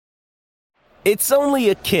It's only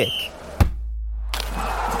a kick,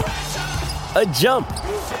 a jump,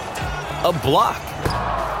 a block.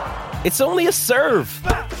 It's only a serve.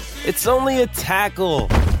 It's only a tackle,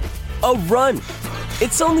 a run.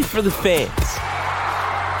 It's only for the fans.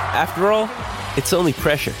 After all, it's only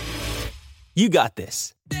pressure. You got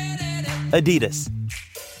this. Adidas.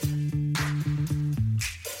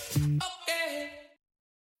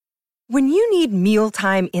 When you need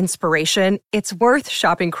mealtime inspiration, it's worth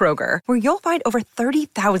shopping Kroger, where you'll find over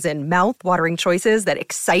 30,000 mouth-watering choices that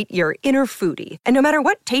excite your inner foodie. And no matter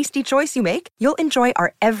what tasty choice you make, you'll enjoy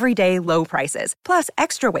our everyday low prices, plus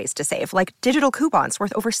extra ways to save, like digital coupons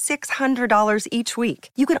worth over $600 each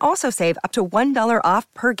week. You can also save up to $1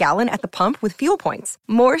 off per gallon at the pump with fuel points.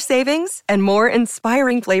 More savings and more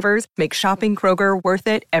inspiring flavors make shopping Kroger worth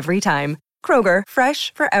it every time. Kroger,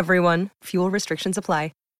 fresh for everyone. Fuel restrictions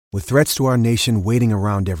apply. With threats to our nation waiting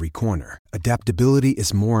around every corner, adaptability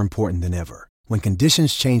is more important than ever. When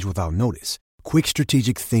conditions change without notice, quick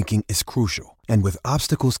strategic thinking is crucial. And with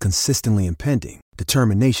obstacles consistently impending,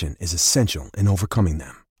 determination is essential in overcoming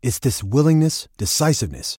them. It's this willingness,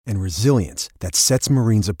 decisiveness, and resilience that sets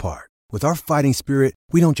Marines apart. With our fighting spirit,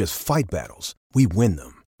 we don't just fight battles, we win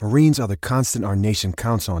them. Marines are the constant our nation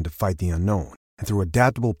counts on to fight the unknown. And through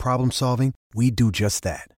adaptable problem solving, we do just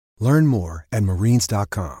that. Learn more at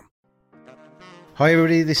marines.com. Hi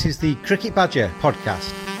everybody, this is the Cricket Badger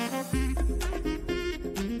podcast.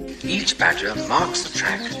 Each badger marks the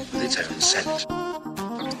track with its own scent.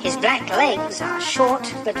 His black legs are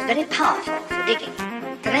short but very powerful for digging.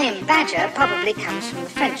 The name badger probably comes from the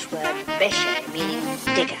French word bêcher, meaning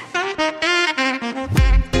digger.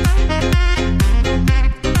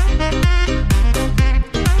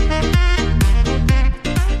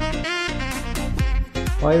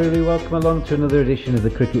 Hi everybody, welcome along to another edition of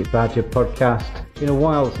the Cricket Badger podcast. Been a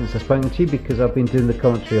while since I've spoken to you because I've been doing the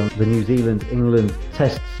commentary on the New Zealand-England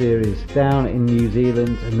Test Series down in New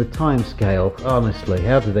Zealand, and the time scale, honestly,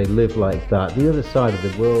 how do they live like that? The other side of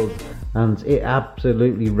the world, and it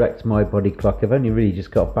absolutely wrecked my body clock. I've only really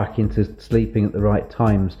just got back into sleeping at the right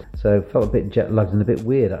times, so felt a bit jet lagged and a bit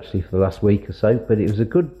weird actually for the last week or so, but it was a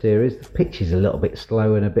good series. The pitch is a little bit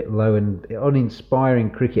slow and a bit low and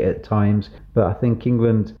uninspiring cricket at times, but I think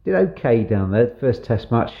England did okay down there. The first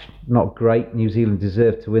Test match, not great. New Zealand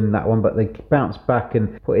deserved to win that one, but they bounced back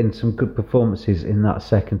and put in some good performances in that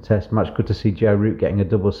second Test match. Good to see Joe Root getting a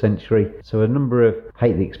double century. So a number of,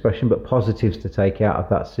 hate the expression, but positives to take out of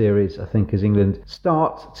that series, I think, as England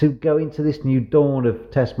start to go into this new dawn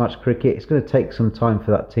of Test match cricket. It's going to take some time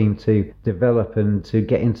for that team to develop and to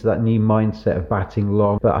get into that new mindset of batting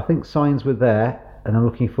long. But I think signs were there, and I'm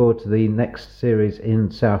looking forward to the next series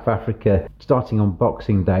in South Africa, starting on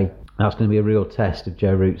Boxing Day. That's going to be a real test of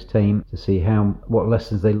Joe Root's team to see what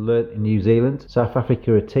lessons they learnt in New Zealand. South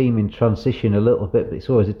Africa are a team in transition a little bit, but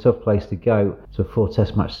it's always a tough place to go. So a 4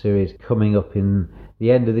 Test match series coming up in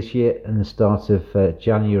the end of this year and the start of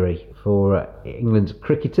January for England's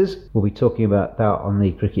cricketers. We'll be talking about that on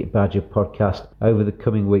the Cricket Badger podcast over the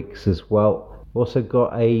coming weeks as well. Also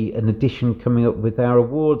got an edition coming up with our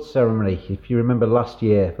awards ceremony. If you remember last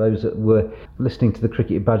year, those that were listening to the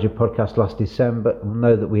Cricket Badger podcast last December will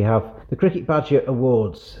know that we have the Cricket Badger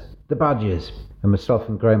Awards, the Badgers, and myself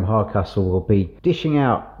and Graham Hardcastle will be dishing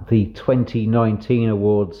out the 2019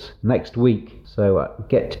 awards next week. So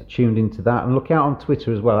get tuned into that and look out on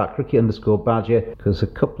Twitter as well at cricket_badger, because a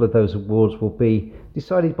couple of those awards will be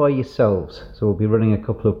decided by yourselves. So we'll be running a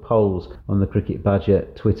couple of polls on the Cricket Badger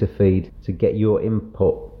Twitter feed to get your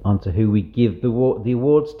input onto who we give the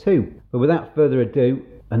awards to. But without further ado,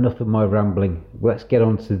 enough of my rambling. Let's get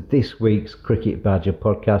on to this week's Cricket Badger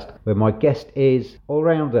podcast, where my guest is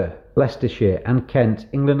all-rounder, Leicestershire and Kent,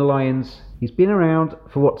 England Lions. He's been around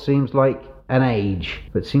for what seems like an age,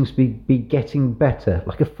 but seems to be getting better,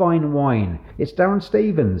 like a fine wine. It's Darren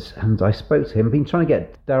Stevens, and I spoke to him. Been trying to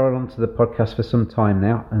get Darren onto the podcast for some time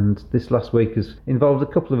now, and this last week has involved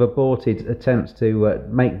a couple of aborted attempts to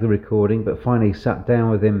make the recording, but finally sat down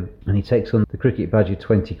with him, and he takes on the Cricket Badger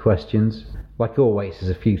 20 questions. Like always,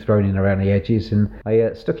 there's a few thrown in around the edges, and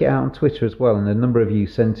I stuck it out on Twitter as well, and a number of you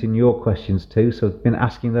sent in your questions too, so I've been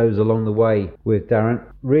asking those along the way with Darren.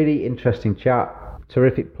 Really interesting chat,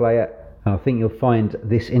 terrific player. I think you'll find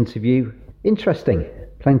this interview interesting.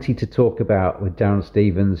 Plenty to talk about with Darren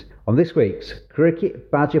Stevens on this week's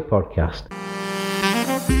Cricket Badger podcast.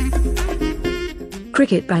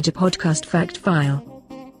 Cricket Badger podcast fact file.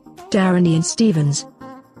 Darren Ian Stevens,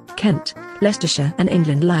 Kent, Leicestershire and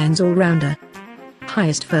England Lions all-rounder.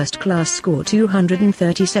 Highest first-class score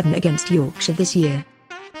 237 against Yorkshire this year.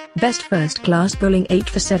 Best first-class bowling 8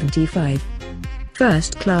 for 75.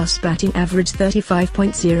 First class batting average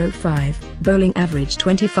 35.05, bowling average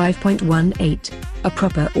 25.18, a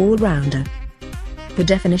proper all-rounder. The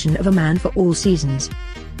definition of a man for all seasons.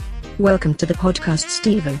 Welcome to the podcast,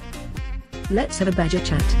 Stephen. Let's have a Badger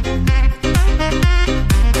chat.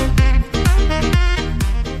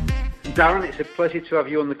 Darren, it's a pleasure to have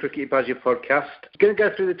you on the Cricket Badger podcast. I'm going to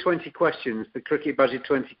go through the 20 questions, the Cricket Badger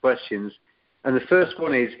 20 questions. And the first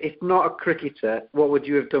one is, if not a cricketer, what would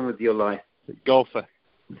you have done with your life? Golfer.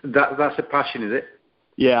 That's a passion, is it?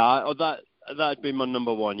 Yeah, that'd be my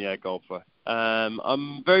number one, golfer.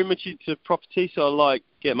 I'm very much into property, so I like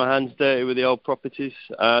getting my hands dirty with the old properties.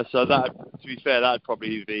 So that, to be fair, that'd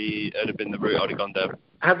probably have been the route I'd have gone down.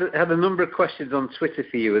 I had a number of questions on Twitter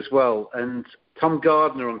for you as well, and Tom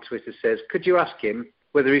Gardner on Twitter says, could you ask him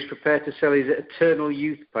whether he's prepared to sell his eternal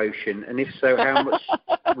youth potion, and if so, how much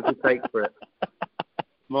would he take for it?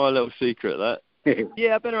 My little secret, that.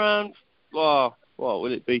 Yeah, I've been around, what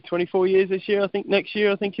will it be, 24 years this year, I think. Next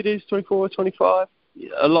year, I think it is, 24 or 25.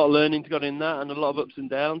 A lot of learning's got in that and a lot of ups and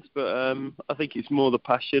downs, but I think it's more the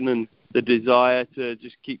passion and the desire to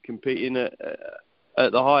just keep competing at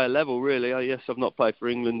the higher level, really. Yes, I've not played for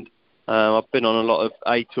England. I've been on a lot of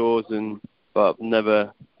A tours, but I've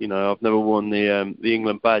never won the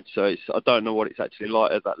England badge, so I don't know what it's actually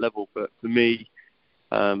like at that level. But for me,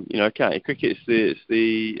 county cricket is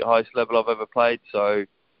the highest level I've ever played, so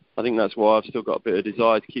I think that's why I've still got a bit of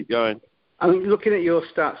desire to keep going. I mean, looking at your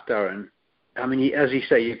stats, Darren, I mean, as you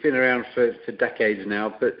say, you've been around for decades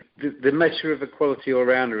now, but the measure of a quality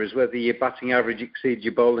all-rounder is whether your batting average exceeds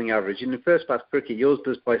your bowling average. In the first-class cricket, yours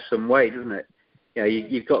does by some way, doesn't it?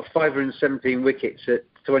 You've got 517 wickets at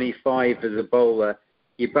 25 as a bowler.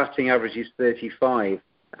 Your batting average is 35.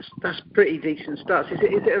 That's pretty decent stats. Is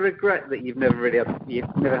it a regret that you've never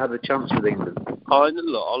had the chance with England?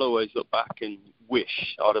 I'll always look back and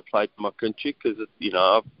wish I'd have played for my country, because a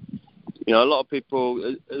lot of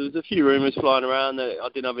people. There's a few rumours flying around that I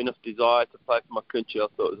didn't have enough desire to play for my country. I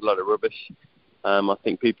thought it was a lot of rubbish. I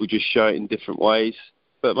think people just show it in different ways.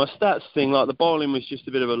 But my stats thing, like the bowling, was just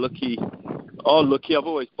a bit of a lucky. I've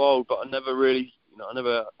always bowled, but I never really, I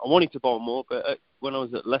wanted to bowl more, but when I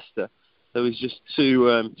was at Leicester, there was just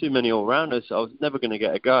too many all-rounders. So I was never going to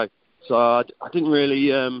get a go. So I didn't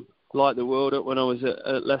really like the World Cup when I was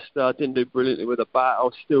at Leicester. I didn't do brilliantly with a bat. I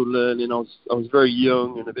was still learning. I was very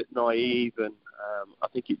young and a bit naive, and I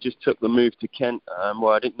think it just took the move to Kent,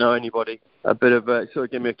 where I didn't know anybody. A bit of sort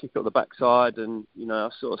of gave me a kick up the backside, and I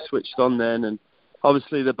sort of switched on then. And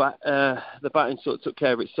obviously the batting sort of took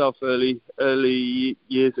care of itself early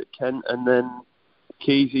years at Kent, and then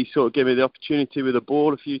Keezy sort of gave me the opportunity with a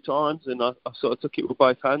ball a few times, and I sort of took it with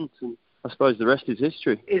both hands, and I suppose the rest is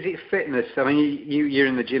history. Is it fitness? I mean, you're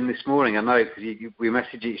in the gym this morning, I know, because we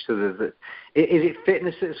messaged each other. Is it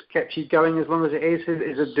fitness that's kept you going as long as it is?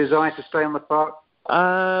 Is it a desire to stay on the park?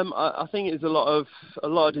 I think it's a lot of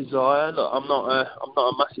desire. Look, I'm not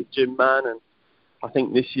a massive gym man, and I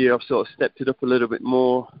think this year I've sort of stepped it up a little bit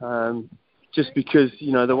more, just because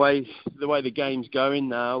the way the game's going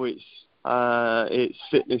now, it's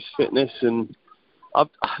fitness, and I'm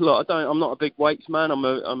not a big weights man. I'm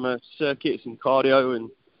a circuits and cardio, and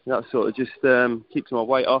that sort of just keeps my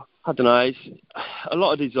weight off. I don't know. It's a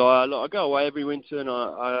lot of desire. I go away every winter, and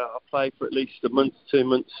I play for at least a month, 2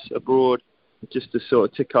 months abroad, just to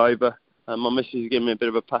sort of tick over. My missus is giving me a bit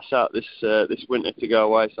of a pass out this winter to go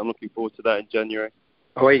away, so I'm looking forward to that in January.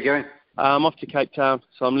 Where are you going? I'm off to Cape Town,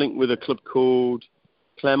 so I'm linked with a club called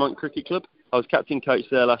Claremont Cricket Club. I was captain coach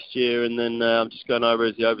there last year, and then I'm just going over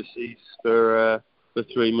as the overseas for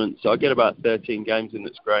 3 months. So I get about 13 games in.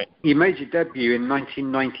 That's great. You made your debut in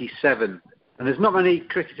 1997, and there's not many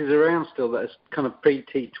cricketers around still that are kind of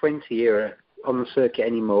pre-T20 era on the circuit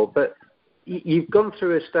anymore. But you've gone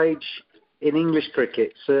through a stage in English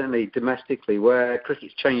cricket, certainly domestically, where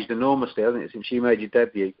cricket's changed enormously, hasn't it, since you made your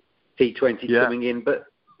debut, T20 coming in. But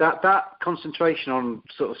that concentration on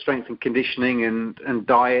sort of strength and conditioning and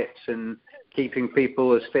diets and keeping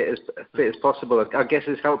people as fit as possible, I guess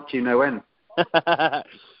has helped you no end.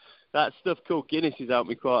 That stuff called Guinness has helped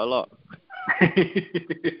me quite a lot.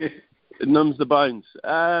 It numbs the bones.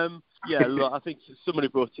 Look, I think somebody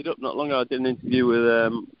brought it up not long ago. I did an interview with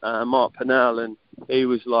Mark Pennell, and he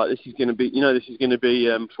was like, this is going to be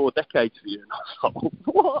 4 decades for you. And I was like,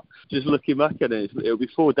 what? Just looking back at it, it'll be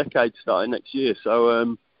 4 decades starting next year.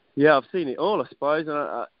 So, I've seen it all, I suppose.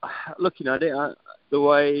 And looking at it, the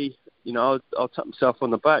way, I'll tap myself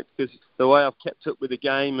on the back, because the way I've kept up with the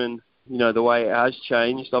game and, the way it has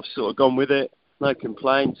changed, I've sort of gone with it. No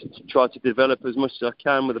complaints. To try to develop as much as I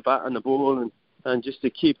can with the bat and the ball, and just to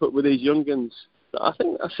keep up with these young guns. I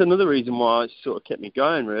think that's another reason why it sort of kept me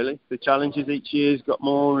going, really. The challenges each year's got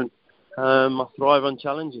more, and I thrive on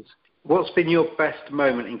challenges. What's been your best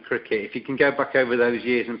moment in cricket? If you can go back over those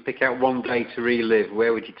years and pick out one day to relive,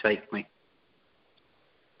 where would you take me?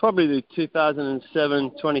 Probably the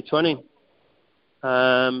 2007-2020.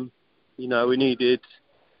 We needed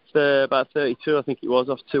about 32, I think it was,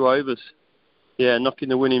 off 2 overs. Yeah, knocking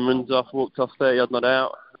the winning runs off, walked off 30 odd not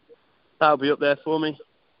out. That'll be up there for me,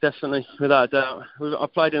 definitely, without a doubt.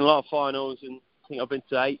 I've played in a lot of finals, and I think I've been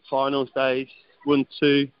to 8 finals days, won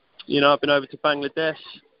 2. I've been over to Bangladesh.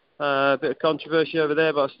 A bit of controversy over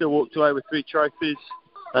there, but I still walked away with 3 trophies.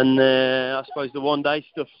 And I suppose the one day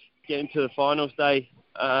stuff, getting to the finals day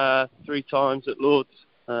 3 times at Lord's.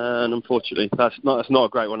 And unfortunately, that's not a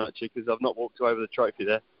great one, actually, because I've not walked away with a trophy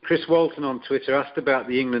there. Chris Walton on Twitter asked about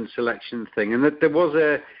the England selection thing, and there was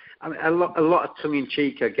a lot of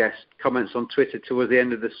tongue-in-cheek, I guess, comments on Twitter towards the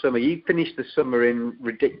end of the summer. You finished the summer in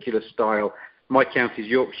ridiculous style. My county's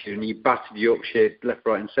Yorkshire, and you battered Yorkshire left,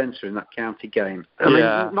 right and centre in that county game. I mean,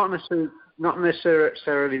 not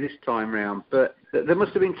necessarily this time round, but there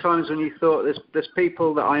must have been times when you thought there's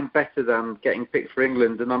people that I'm better than getting picked for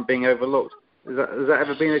England and I'm being overlooked. Has that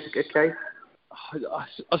ever been a case? I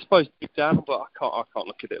suppose deep down, but I can't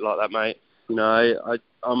look at it like that, mate.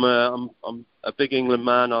 I'm a big England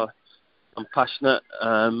man. I'm passionate.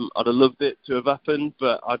 I'd have loved it to have happened,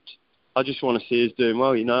 but I just want to see us doing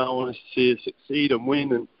well. I want to see us succeed and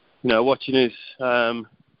win, and watching us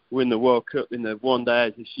win the World Cup in the one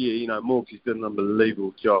day this year. Morgs has done an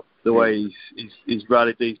unbelievable job. The way he's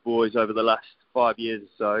rallied these boys over the last 5 years or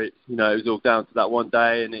so. It was all down to that one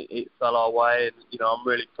day, and it fell our way. And I'm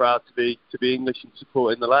really proud to be English and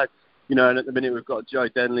supporting the lads. And at the minute we've got Joe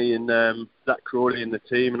Denley and Zach Crawley in the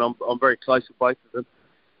team, and I'm very close with both of them.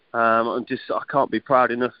 I can't be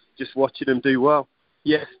proud enough just watching them do well.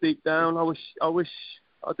 Yes, deep down, I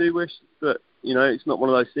do wish, but it's not one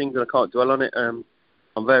of those things, and I can't dwell on it.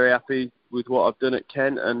 I'm very happy with what I've done at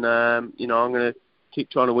Kent, and I'm going to keep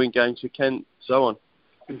trying to win games for Kent, so on.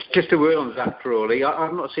 Just a word on Zach Crawley.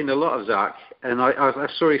 I've not seen a lot of Zach, and I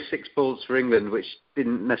saw his 6 balls for England, which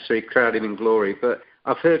didn't necessarily crowd him in glory, but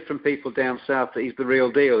I've heard from people down south that he's the real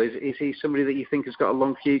deal. Is he somebody that you think has got a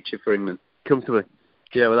long future for England? Comfortably,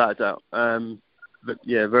 yeah, without a doubt. But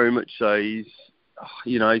yeah, very much so. He's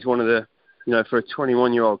one of the, for a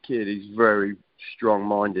 21-year-old kid, he's very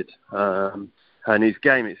strong-minded. And his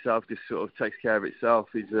game itself just sort of takes care of itself.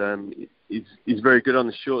 He's very good on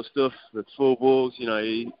the short stuff, the 4 balls.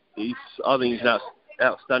 I think he's an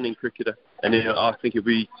outstanding cricketer, and I think he'll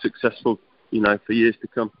be successful, for years to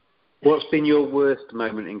come. What's been your worst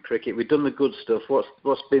moment in cricket? We've done the good stuff.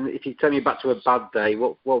 What's been? If you take me back to a bad day,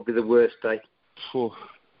 what would be the worst day? There'll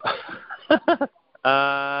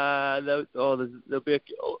be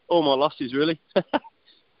all my losses, really.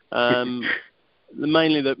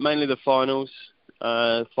 Mainly the finals.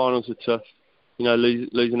 Finals are tough.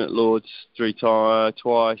 Losing at Lord's 3 times,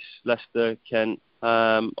 twice. Leicester, Kent.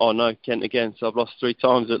 Kent again. So I've lost 3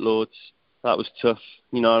 times at Lord's. That was tough.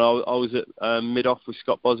 And I was at mid-off with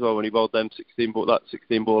Scott Boswell when he bowled them 16 ball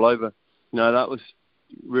over. That was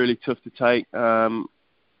really tough to take.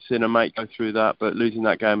 Seeing a mate go through that, but losing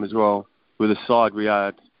that game as well with the side we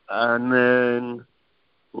had. And then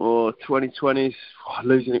 2020s,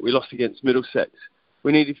 losing it. We lost against Middlesex.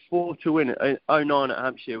 We needed 4 to win. In 2009 at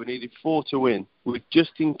Hampshire, we needed 4 to win with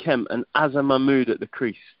Justin Kemp and Azhar Mahmood at the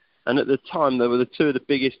crease. And at the time, they were the 2 of the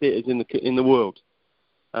biggest hitters in the world.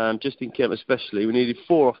 Justin Kemp especially. We needed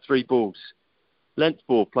 4 off 3 balls. Length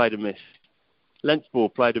ball played a miss.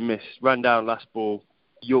 Ran down last ball,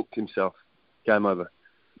 yorked himself. Game over.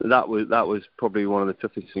 That was probably one of the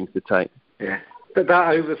toughest things to take. Yeah. But that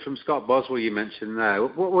over from Scott Boswell you mentioned there,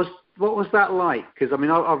 what was that like? Because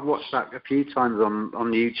I've watched that a few times on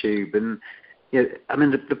YouTube, and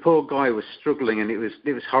the poor guy was struggling, and it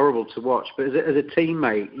was horrible to watch. But as a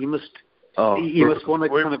teammate, you must want to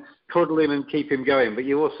kind of cuddle him and keep him going, but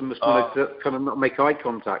you also must want to kind of not make eye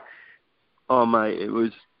contact. Oh mate, it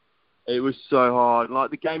was so hard. Like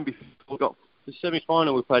the game before, got the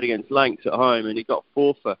semi-final we played against Lancs at home, and he got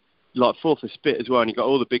 4 for spit as well, and he got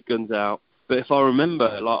all the big guns out. But if I remember,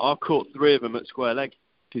 I caught 3 of them at square leg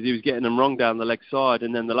because he was getting them wrong down the leg side,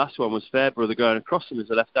 and then the last one was Fairbrother going across him as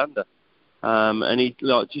a left-hander. And he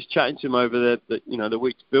just chatting to him over the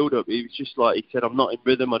week's build-up. He was just he said, "I'm not in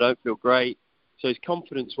rhythm. I don't feel great." So his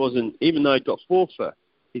confidence wasn't, even though he'd got 4 for,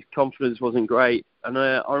 his confidence wasn't great. And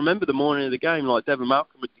I remember the morning of the game, Devon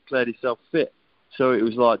Malcolm had declared himself fit. So it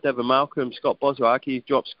was Devon Malcolm, Scott Boswell. He's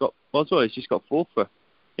dropped Scott Boswell. He's just got 4 for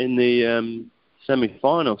in the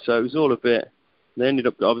semi-final. So it was all a bit. They ended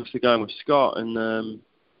up obviously going with Scott, and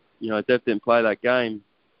Dev didn't play that game.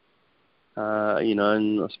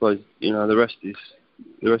 And I suppose the rest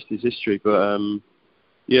is history. But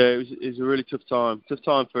it was a really tough time. Tough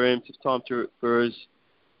time for him. Tough time for us,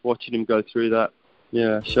 watching him go through that.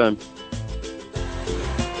 Yeah, shame.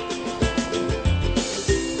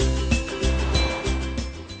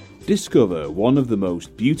 Discover one of the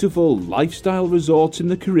most beautiful lifestyle resorts in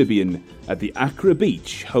the Caribbean at the Accra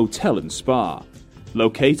Beach Hotel and Spa.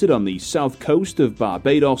 Located on the south coast of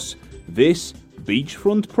Barbados, this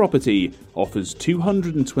beachfront property offers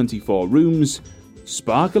 224 rooms,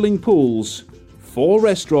 sparkling pools, 4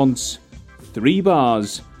 restaurants, 3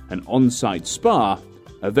 bars, an on-site spa,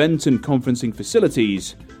 event and conferencing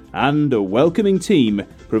facilities, and a welcoming team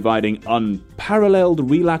providing unparalleled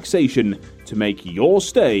relaxation to make your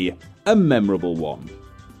stay a memorable one.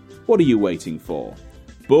 What are you waiting for?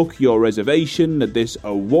 Book your reservation at this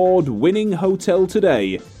award-winning hotel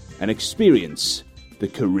today and experience the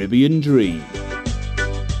Caribbean dream.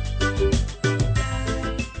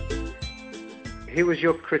 Who was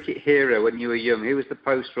your cricket hero when you were young? Who was the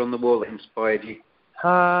poster on the wall that inspired you?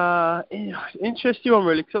 Interesting one,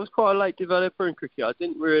 really, because I was quite a late developer in cricket. I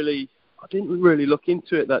didn't really look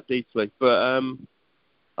into it that deeply, but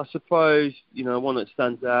I suppose one that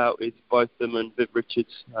stands out is Botham and Viv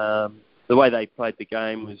Richards. The way they played the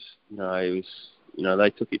game was, they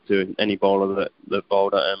took it to any bowler that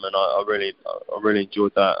bowled at them, and I really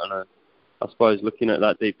enjoyed that. And I suppose looking at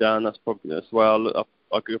that deep down, that's the way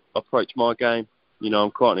I approach my game.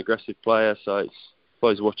 I'm quite an aggressive player, so I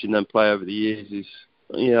suppose watching them play over the years is,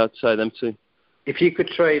 I'd say them too. If you could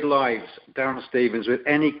trade lives, Darren Stevens, with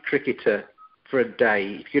any cricketer for a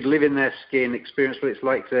day, if you could live in their skin, experience what it's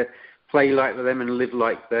like to play like them and live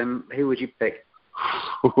like them, who would you pick?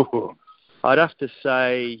 I'd have to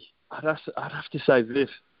say Viv,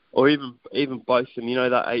 or even both of them.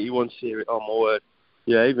 That 81 series. Oh my word!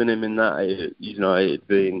 Yeah, even him in that,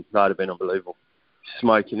 that'd have been unbelievable.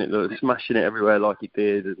 Smoking it, smashing it everywhere like he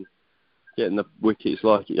did, and getting the wickets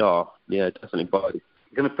like it. Oh yeah, definitely both.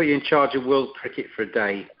 I'm going to put you in charge of world cricket for a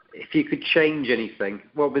day. If you could change anything,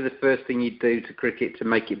 what would be the first thing you'd do to cricket to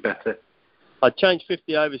make it better? I'd change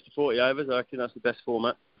 50 overs to 40 overs. I reckon that's the best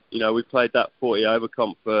format. We played that 40-over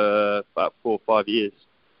comp for about 4 or 5 years.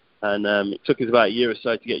 And it took us about a year or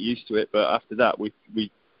so to get used to it. But after that, we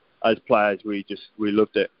as players, we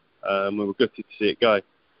loved it. We were gutted to see it go.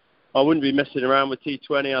 I wouldn't be messing around with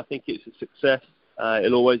T20. I think it's a success.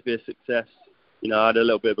 It'll always be a success. I had a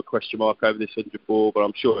little bit of a question mark over this 100 ball, but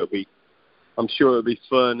I'm sure it'll be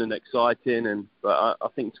fun and exciting. But I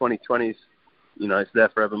think 2020's, it's there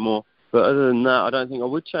forevermore. But other than that, I don't think I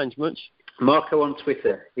would change much. Marco on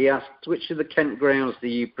Twitter, he asked, which of the Kent grounds do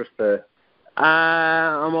you prefer?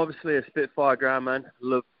 I'm obviously a Spitfire ground man.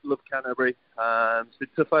 Love Canterbury. It's been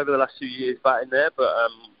tough over the last few years batting there, but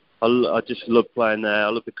I just love playing there. I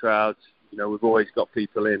love the crowds. We've always got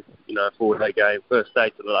people in. 4-day game, first day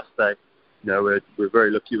to the last day. We're very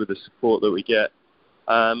lucky with the support that we get.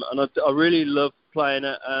 And I really love playing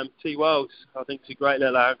at T Wells. I think it's a great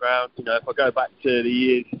little ground. If I go back to the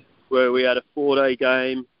years where we had a 4-day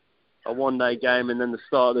game, a 1-day game, and then the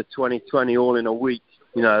start of the 2020 all in a week,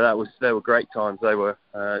 they were great times. They were.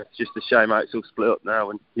 It's just a shame how it's all split up now,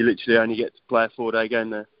 and you literally only get to play a 4-day game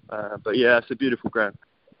there. But yeah, it's a beautiful ground.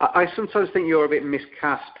 I sometimes think you're a bit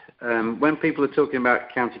miscast. When people are talking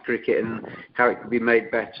about county cricket and how it could be made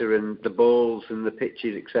better and the balls and the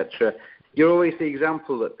pitches, etc., you're always the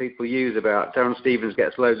example that people use about Darren Stevens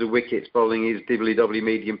gets loads of wickets bowling his dibbly-dobbly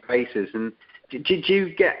medium paces. And did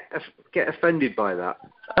you get offended by that?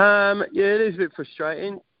 Yeah, it is a bit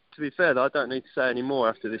frustrating. To be fair, though, I don't need to say any more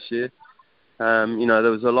after this year. There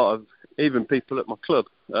was a lot of, even people at my club,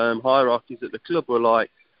 hierarchies at the club were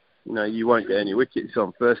like, you won't get any wickets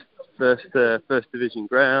on first division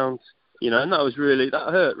grounds, and that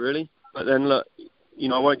hurt really. But then look,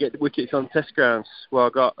 I won't get wickets on test grounds. Well, I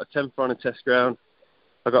got a 10 for on a test ground.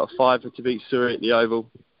 I got a 5 to beat Surrey at the Oval.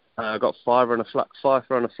 I got 5 on a flat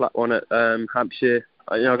one at Hampshire.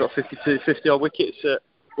 I got 50 odd wickets at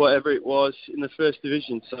whatever it was in the first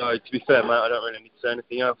division. So to be fair, mate, I don't really need to say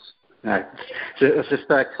anything else. No, that's a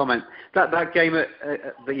fair comment. That game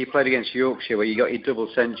that you played against Yorkshire, where you got your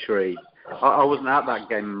double century, I wasn't at that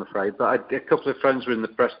game, I'm afraid, but a couple of friends were in the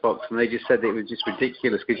press box, and they just said that it was just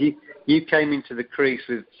ridiculous because you came into the crease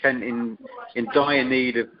with Kent in dire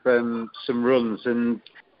need of some runs and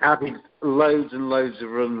added loads and loads of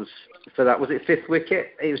runs for that. Was it 5th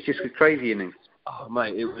wicket? It was just a crazy innings. Oh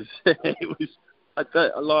mate, it was. I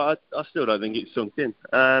still don't think it sunk in.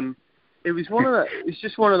 It was it's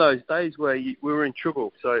just one of those days where we were in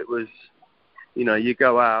trouble. So it was, you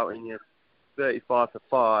go out and you're 35 for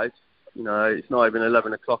 5, it's not even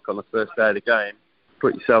 11 o'clock on the first day of the game.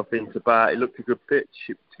 Put yourself into bat. It looked a good pitch.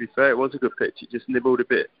 To be fair, it was a good pitch. It just nibbled a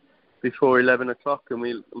bit before 11 o'clock, and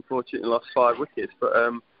we unfortunately lost 5 wickets. But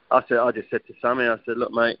I just said to Sammy, I said,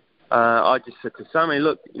 look, mate, I'm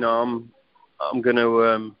going to,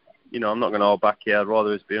 I'm not going to hold back here. I'd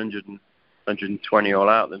rather us be 120 all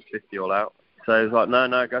out than 50 all out. So he was like,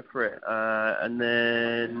 no, go for it. And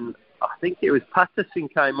then I think it was Patterson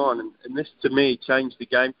came on, and this to me changed the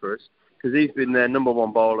game for us, because he's been their number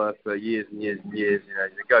one bowler for years and years and years. He's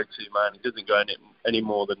a go-to man. He doesn't go any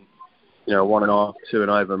more than 1.5, 2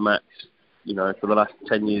 and over max. For the last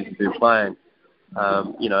 10 years he's been playing.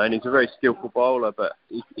 And he's a very skillful bowler. But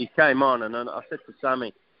he came on, and I said to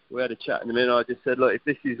Sammy, we had a chat in a minute. I just said, look, if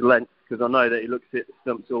this is length, because I know that he looks at the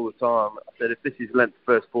stumps all the time. I said, if this is length,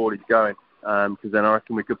 first ball he's going. Because then I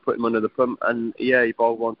reckon we could put him under the pump. And yeah, he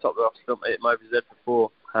bowled one top of the off stump, hit him over his head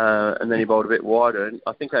for 4, and then he bowled a bit wider. And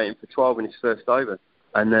I think I hit him for 12 in his first over.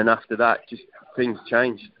 And then after that, just things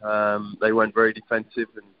changed. They went very defensive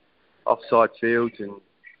and offside fields, and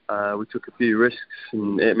we took a few risks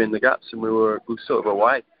and hit him in the gaps, and we were sort of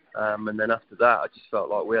away. And then after that, I just felt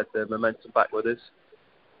like we had the momentum back with us.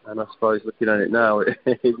 And I suppose looking at it now,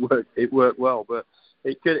 it worked well, but.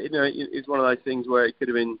 It could, it's one of those things where it could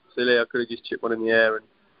have been silly. I could have just chipped one in the air and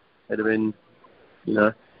it'd have been,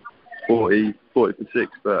 40 for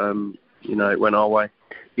 6. But it went our way.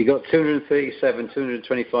 You got 237,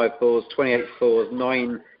 225 balls, 28 fours,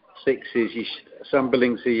 9 sixes. Sam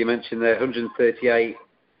Billingsley, you mentioned there, 138,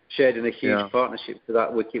 shared in a huge partnership for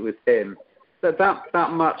that wicket with him. That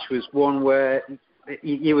match was one where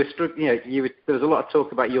you were struck. There was a lot of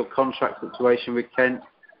talk about your contract situation with Kent.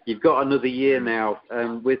 You've got another year now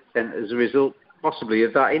with Kent as a result, possibly,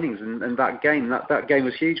 of that innings and that game. That game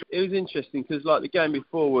was huge. It was interesting because, like the game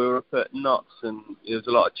before, we were up at Notts and there was a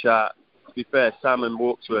lot of chat. To be fair, Sam and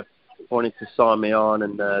Walksworth wanted to sign me on,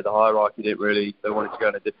 and the hierarchy didn't really. They wanted to go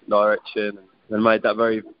in a different direction, and they made that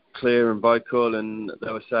very clear and vocal. And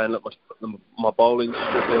they were saying, look, my bowling's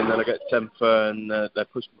struggling, then I get temper, and they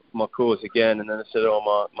pushed my cause again. And then they said,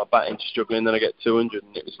 my batting's struggling, then I get 200,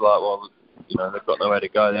 and it was like, well. They've got nowhere to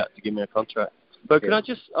go. They had to give me a contract. But can I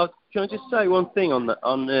just say one thing on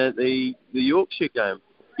the Yorkshire game?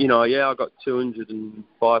 I got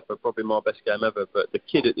 205 for probably my best game ever. But the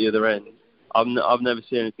kid at the other end, I've never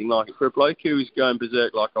seen anything like it. For a bloke who was going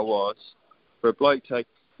berserk like I was, for a bloke to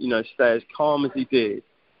stay as calm as he did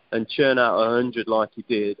and churn out 100 like he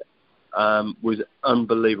did, was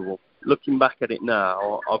unbelievable. Looking back at it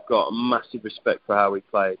now, I've got massive respect for how he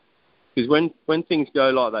played. Because when things go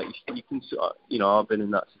like that, you can, I've been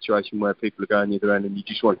in that situation where people are going the other end and you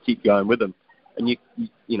just want to keep going with them. And, it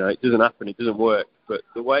doesn't happen, it doesn't work. But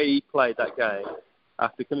the way he played that game,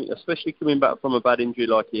 after especially coming back from a bad injury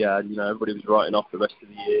like he had, everybody was writing off the rest of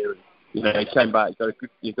the year. And, he came back,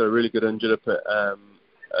 he got a really good 100 up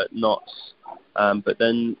at Notts. But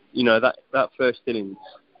then, that first innings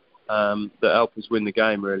that helped us win the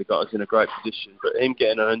game really got us in a great position. But him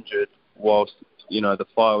getting 100 whilst... the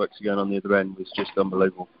fireworks going on the other end was just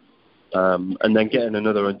unbelievable. And then getting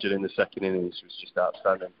another 100 in the second innings was just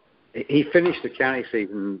outstanding. He finished the county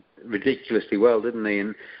season ridiculously well, didn't he?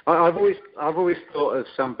 And I've always thought of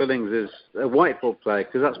Sam Billings as a white ball player,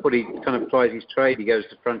 because that's what he kind of plies his trade. He goes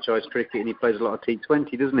to franchise cricket and he plays a lot of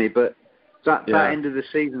T20, doesn't he? But that end of the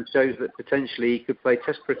season shows that potentially he could play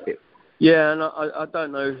Test cricket. Yeah, and I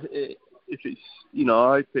don't know if it's, I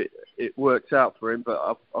hope it works out for him,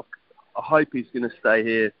 but I hope he's going to stay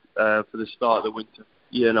here for the start of the winter.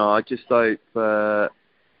 I just hope, because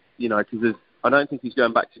I don't think he's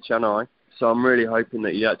going back to Chennai. So I'm really hoping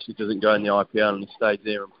that he actually doesn't go in the IPL and he stays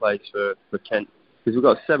here and plays for Kent. Because we've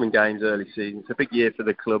got 7 games early season. It's a big year for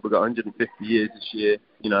the club. We've got 150 years this year.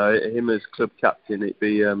 Him as club captain, it'd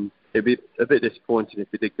be a bit disappointing if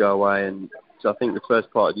he did go away. And so I think the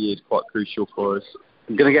first part of the year is quite crucial for us.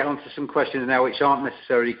 I'm going to get on to some questions now which aren't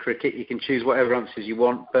necessarily cricket. You can choose whatever answers you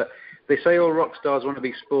want, but they say all rock stars want to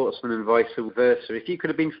be sportsmen and vice versa. If you could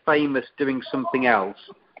have been famous doing something else,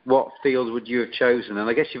 what field would you have chosen? And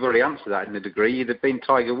I guess you've already answered that in a degree. You'd have been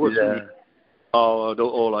Tiger Woods, wouldn't you? Oh,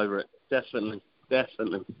 all over it. Definitely.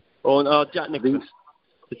 Oh, Jack Nicklaus.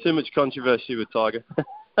 There's too much controversy with Tiger.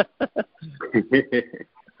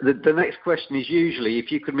 The next question is usually,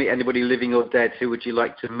 if you could meet anybody living or dead, who would you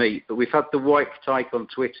like to meet? But we've had the White Tyke on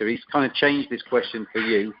Twitter. He's kind of changed this question for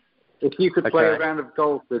you. If you could play a round of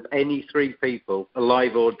golf with any 3 people,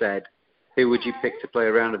 alive or dead, who would you pick to play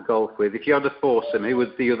a round of golf with? If you had a foursome, who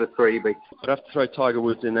would the other 3 be? I'd have to throw Tiger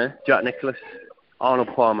Woods in there. Jack Nicklaus, Arnold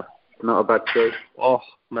Palmer. Not a bad choice. Oh,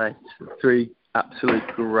 mate. 3 absolute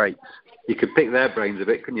greats. You could pick their brains a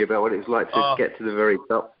bit, couldn't you, about what it was like to get to the very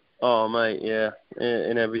top? Oh, mate, yeah.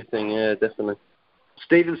 In everything, yeah, definitely.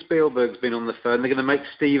 Steven Spielberg's been on the phone. They're going to make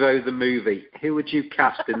Steve-O the movie. Who would you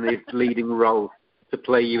cast in the leading role to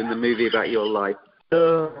play you in the movie about your life?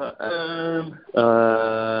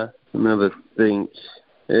 Another thing.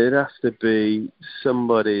 It'd have to be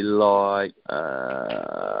somebody like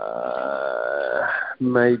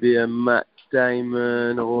maybe a Matt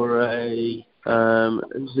Damon or a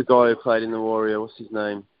who's the guy who played in The Warrior? What's his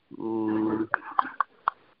name?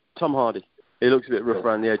 Tom Hardy. He looks a bit rough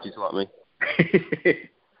around the edges like me.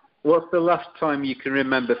 What's the last time you can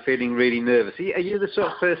remember feeling really nervous? Are you the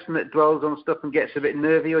sort of person that dwells on stuff and gets a bit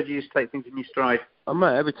nervy, or do you just take things in your stride? Oh,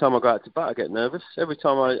 mate, every time I go out to bat, I get nervous. Every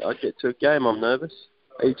time I get to a game, I'm nervous.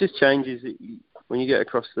 It just changes. When you get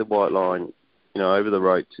across the white line, over the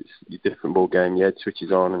ropes, it's a different ball game. Your head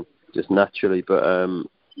switches on and just naturally. But,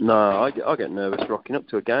 no, I get nervous rocking up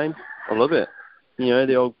to a game. I love it.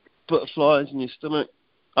 The old butterflies in your stomach.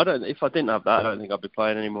 If I didn't have that, I don't think I'd be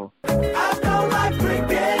playing anymore. I don't like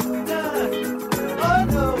cricket. Oh,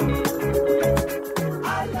 no.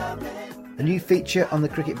 I love it. A new feature on the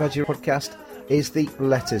Cricket Badger podcast is the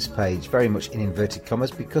letters page, very much in inverted commas,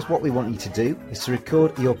 because what we want you to do is to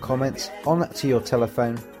record your comments onto your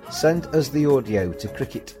telephone, send us the audio to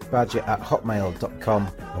cricketbadger@hotmail.com,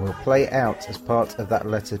 and we'll play it out as part of that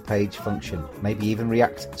letter page function. Maybe even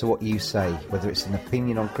react to what you say, whether it's an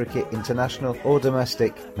opinion on cricket, international or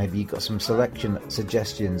domestic. Maybe you've got some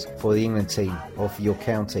suggestions for the England team or for your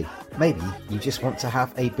county. Maybe you just want to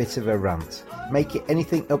have a bit of a rant. Make it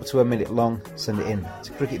anything up to a minute long. Send it in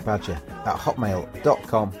to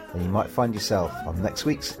cricketbadger@hotmail.com, and you might find yourself on next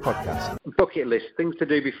week's podcast. Bucket list, things to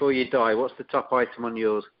do before you die. What's the top item on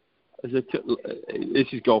yours? This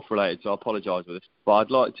is golf related, so I apologise for this. But I'd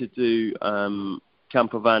like to do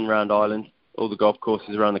camper van round Ireland, all the golf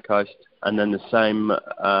courses around the coast, and then the same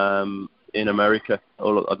in America.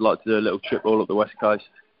 I'd like to do a little trip all up the west coast.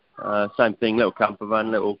 Same thing, little camper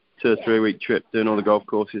van, little 2 or 3 week trip, doing all the golf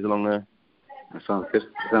courses along there. That sounds good.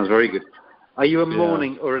 That sounds very good. Are you a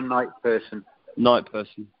morning or a night person? Night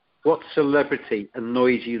person. What celebrity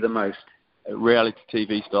annoys you the most? Reality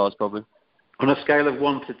TV stars, probably. On a scale of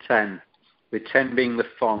 1 to 10, with 10 being the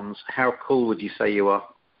Fonz, how cool would you say you are?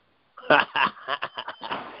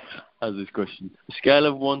 How's this question? A scale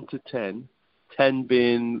of 1 to 10, 10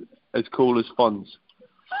 being as cool as Fonz.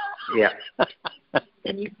 Yeah.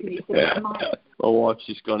 Yeah. My wife's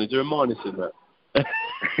just gone, is there a minus in that?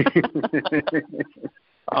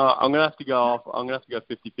 I'm gonna have to go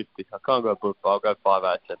 50-50. I can't go above, but I'll go 5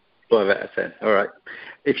 out of 10. 5 out of 10. All right.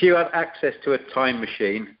 If you had access to a time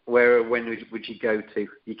machine, where or when would you go to?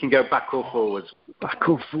 You can go back or forwards. Back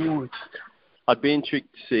or forwards. I'd be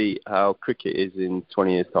intrigued to see how cricket is in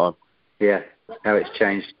 20 years' time. Yeah, how it's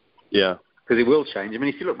changed. Yeah. Because it will change. I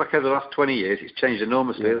mean, if you look back over the last 20 years, it's changed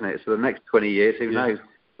enormously, isn't it? So the next 20 years, who knows?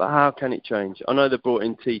 But how can it change? I know they brought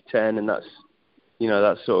in T10, and that's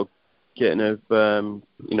sort of getting of,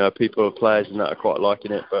 people, players and that are quite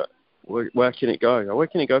liking it, but where can it go? Where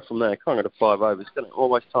can it go from there? It can't go to 5 overs. It's going to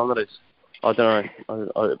always time that is. I don't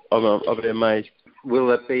know. I'll be amazed. Will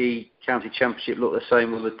there be county championship look the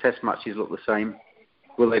same? Will the test matches look the same?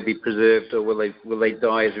 Will they be preserved, or will they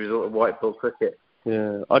die as a result of white ball cricket?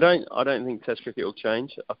 Yeah, I don't think test cricket will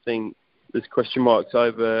change. I think there's question marks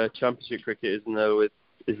over championship cricket, isn't there?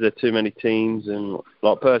 Is there too many teams? And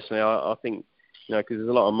personally, I think because there's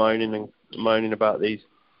a lot of moaning about the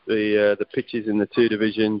pitches in the 2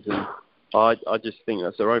 divisions, and I just think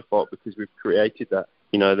that's their own fault because we've created that.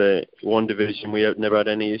 The 1 division we have never had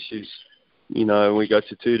any issues. We go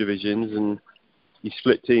to 2 divisions and you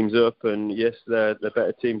split teams up, and yes, the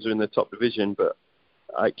better teams are in the top division, but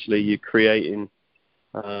actually you're creating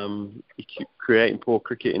poor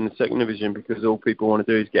cricket in the 2nd division because all people want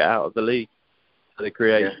to do is get out of the league. So they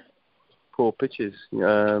create poor pitches.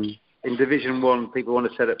 In Division 1, people want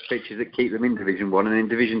to set up pitches that keep them in Division 1, and in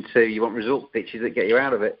Division 2, you want result pitches that get you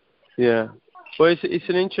out of it. Yeah. Well, it's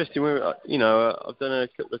an interesting... I've done a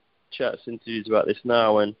couple of chats, interviews about this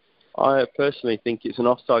now, and I personally think it's an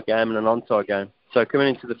offside game and an onside game. So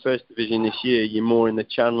coming into the 1st division this year, you're more in the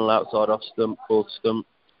channel, outside, off stump, full stump,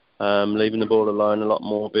 leaving the ball alone a lot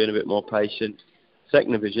more, being a bit more patient.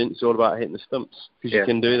 2nd division, it's all about hitting the stumps, because you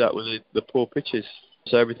can do that with the poor pitches.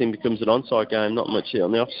 So everything becomes an onside game, not much hit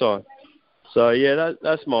on the offside. So yeah,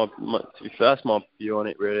 that's my view on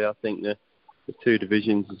it. Really, I think the 2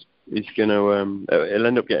 divisions is going to it'll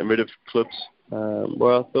end up getting rid of clubs.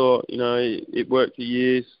 Well, I thought it worked for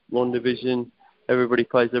years. 1 division, everybody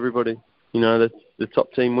plays everybody. The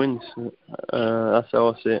top team wins. That's how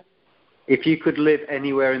I see it. If you could live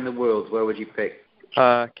anywhere in the world, where would you pick?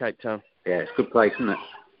 Cape Town. Yeah, it's a good place, isn't it?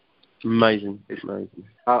 Amazing. It's amazing.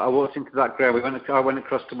 I walked into that ground. I went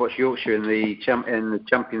across to watch Yorkshire in the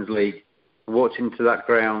Champions League. I walked into that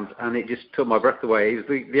ground, and it just took my breath away. It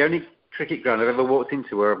was the only cricket ground I've ever walked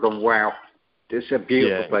into where I've gone, wow, it's a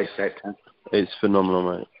beautiful place, Hector. It's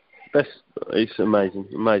phenomenal, mate. It's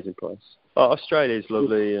amazing place. Australia's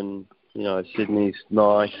lovely, and Sydney's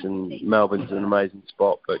nice, and Melbourne's an amazing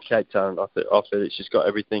spot. But Cape Town, I feel it's just got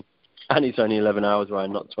everything, and it's only 11 hours away,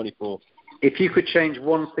 not 24. If you could change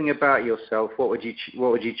one thing about yourself, what would you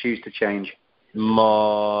choose to change?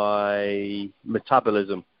 My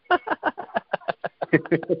metabolism.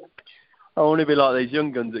 I want to be like these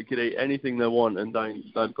young guns that could eat anything they want and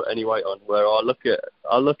don't put any weight on. Where I look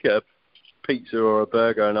at a pizza or a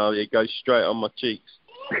burger and it goes straight on my cheeks.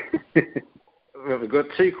 We've got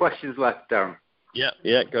 2 questions left, Darren.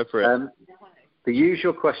 Yeah, go for it. The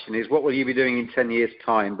usual question is, what will you be doing in 10 years'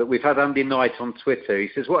 time? But we've had Andy Knight on Twitter. He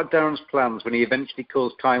says, what are Darren's plans when he eventually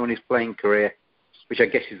calls time on his playing career? Which I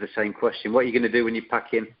guess is the same question. What are you going to do when you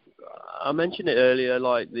pack in? I mentioned it earlier,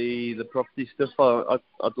 like the property stuff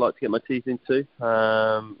I'd like to get my teeth into.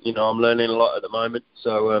 I'm learning a lot at the moment,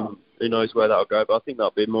 so who knows where that'll go, but I think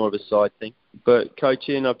that'll be more of a side thing. But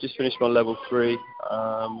coaching, I've just finished my level 3.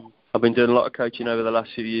 I've been doing a lot of coaching over the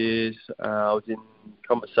last few years. I was in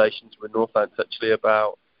conversations with Northants actually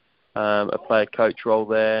about a player coach role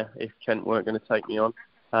there if Kent weren't going to take me on.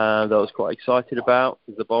 That I was quite excited about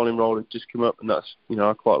because the bowling role had just come up, and that's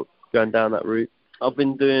I quite going down that route. I've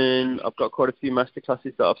got quite a few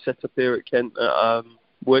masterclasses that I've set up here at Kent.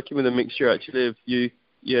 Working with a mixture actually of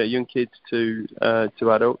young kids to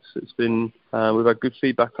adults. It's been we've had good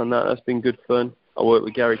feedback on that. That's been good fun. I work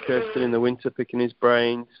with Gary Kirsten in the winter, picking his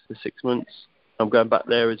brains for 6 months. I'm going back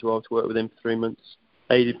there as well to work with him for 3 months.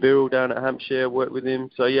 Aided Birrell down at Hampshire, work with him.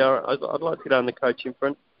 So I'd like to get down the coaching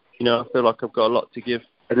front. I feel like I've got a lot to give.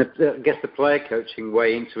 And I guess the player coaching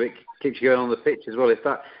way into it keeps you going on the pitch as well. If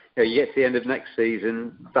that you get to the end of next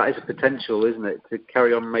season, that is a potential, isn't it, to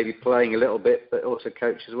carry on maybe playing a little bit, but also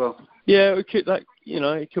coach as well. Yeah,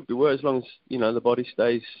 it could be worse as long as the body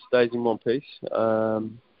stays in one piece.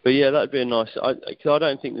 But yeah, that'd be a nice. Because I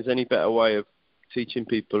don't think there's any better way of teaching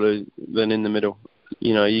people than in the middle.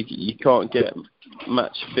 You can't get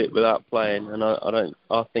match fit without playing, and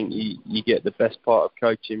I think you get the best part of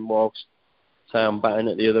coaching whilst, say, I'm batting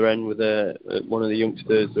at the other end with one of the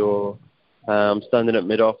youngsters, or I'm standing at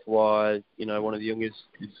mid-off while one of the youngers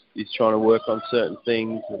is trying to work on certain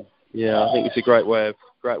things. And yeah, I think it's a great way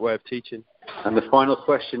of teaching. And the final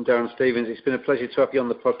question, Darren Stevens, it's been a pleasure to have you on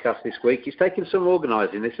the podcast this week. It's taken some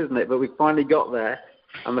organising this, isn't it? But we've finally got there.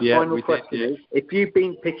 And the final question is, if you've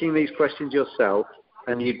been picking these questions yourself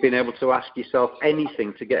and you'd been able to ask yourself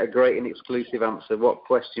anything to get a great and exclusive answer, what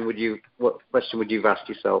question would you have asked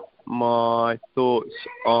yourself? My thoughts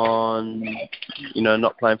on,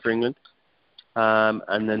 not playing for England.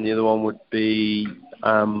 And then the other one would be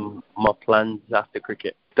my plans after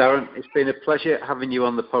cricket. Darren, it's been a pleasure having you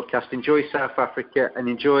on the podcast. Enjoy South Africa and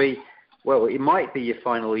enjoy, well, it might be your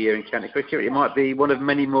final year in county cricket. It might be one of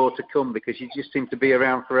many more to come because you just seem to be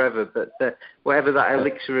around forever. But whatever that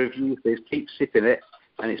elixir of youth is, keep sipping it.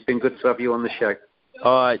 And it's been good to have you on the show.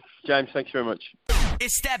 All right, James, thanks very much.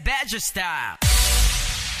 It's that Badger style.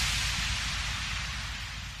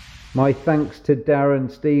 My thanks to Darren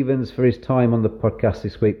Stevens for his time on the podcast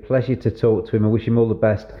this week. Pleasure to talk to him. I wish him all the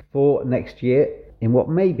best for next year in what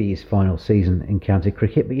may be his final season in county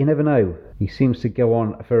cricket, but you never know. He seems to go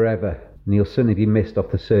on forever, and he'll certainly be missed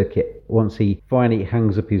off the circuit once he finally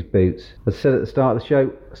hangs up his boots. As I said at the start of the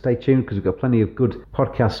show, stay tuned because we've got plenty of good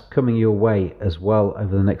podcasts coming your way as well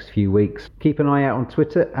over the next few weeks. Keep an eye out on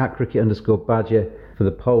Twitter at cricket_badger for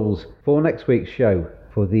the polls for next week's show,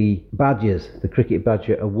 for the Badgers, the Cricket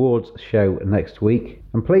Badger Awards show next week.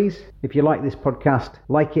 And please, if you like this podcast,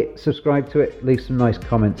 like it, subscribe to it, leave some nice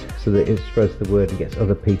comments so that it spreads the word and gets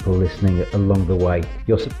other people listening along the way.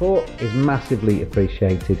 Your support is massively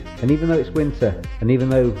appreciated. And even though it's winter, and even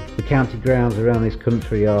though the county grounds around this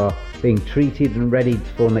country are being treated and readied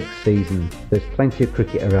for next season, there's plenty of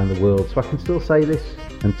cricket around the world. So I can still say this.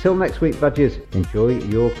 Until next week, Badgers, enjoy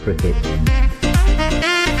your cricket.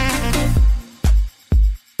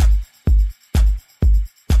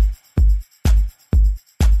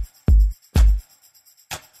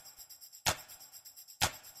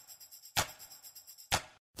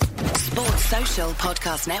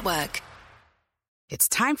 Podcast Network. It's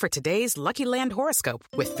time for today's Lucky Land horoscope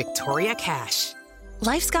with Victoria Cash.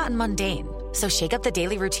 Life's gotten mundane, so shake up the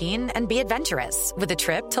daily routine and be adventurous with a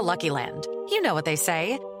trip to Lucky Land. You know what they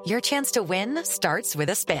say, Your chance to win starts with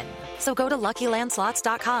a spin. So go to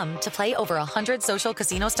LuckyLandSlots.com to play over 100 social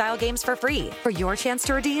casino-style games for free for your chance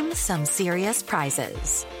to redeem some serious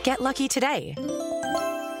prizes. Get lucky today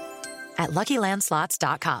at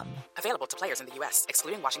LuckyLandSlots.com. Available to players in the U.S.,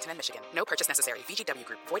 excluding Washington and Michigan. No purchase necessary. VGW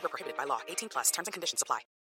Group. Void where prohibited by law. 18+. Terms and conditions apply.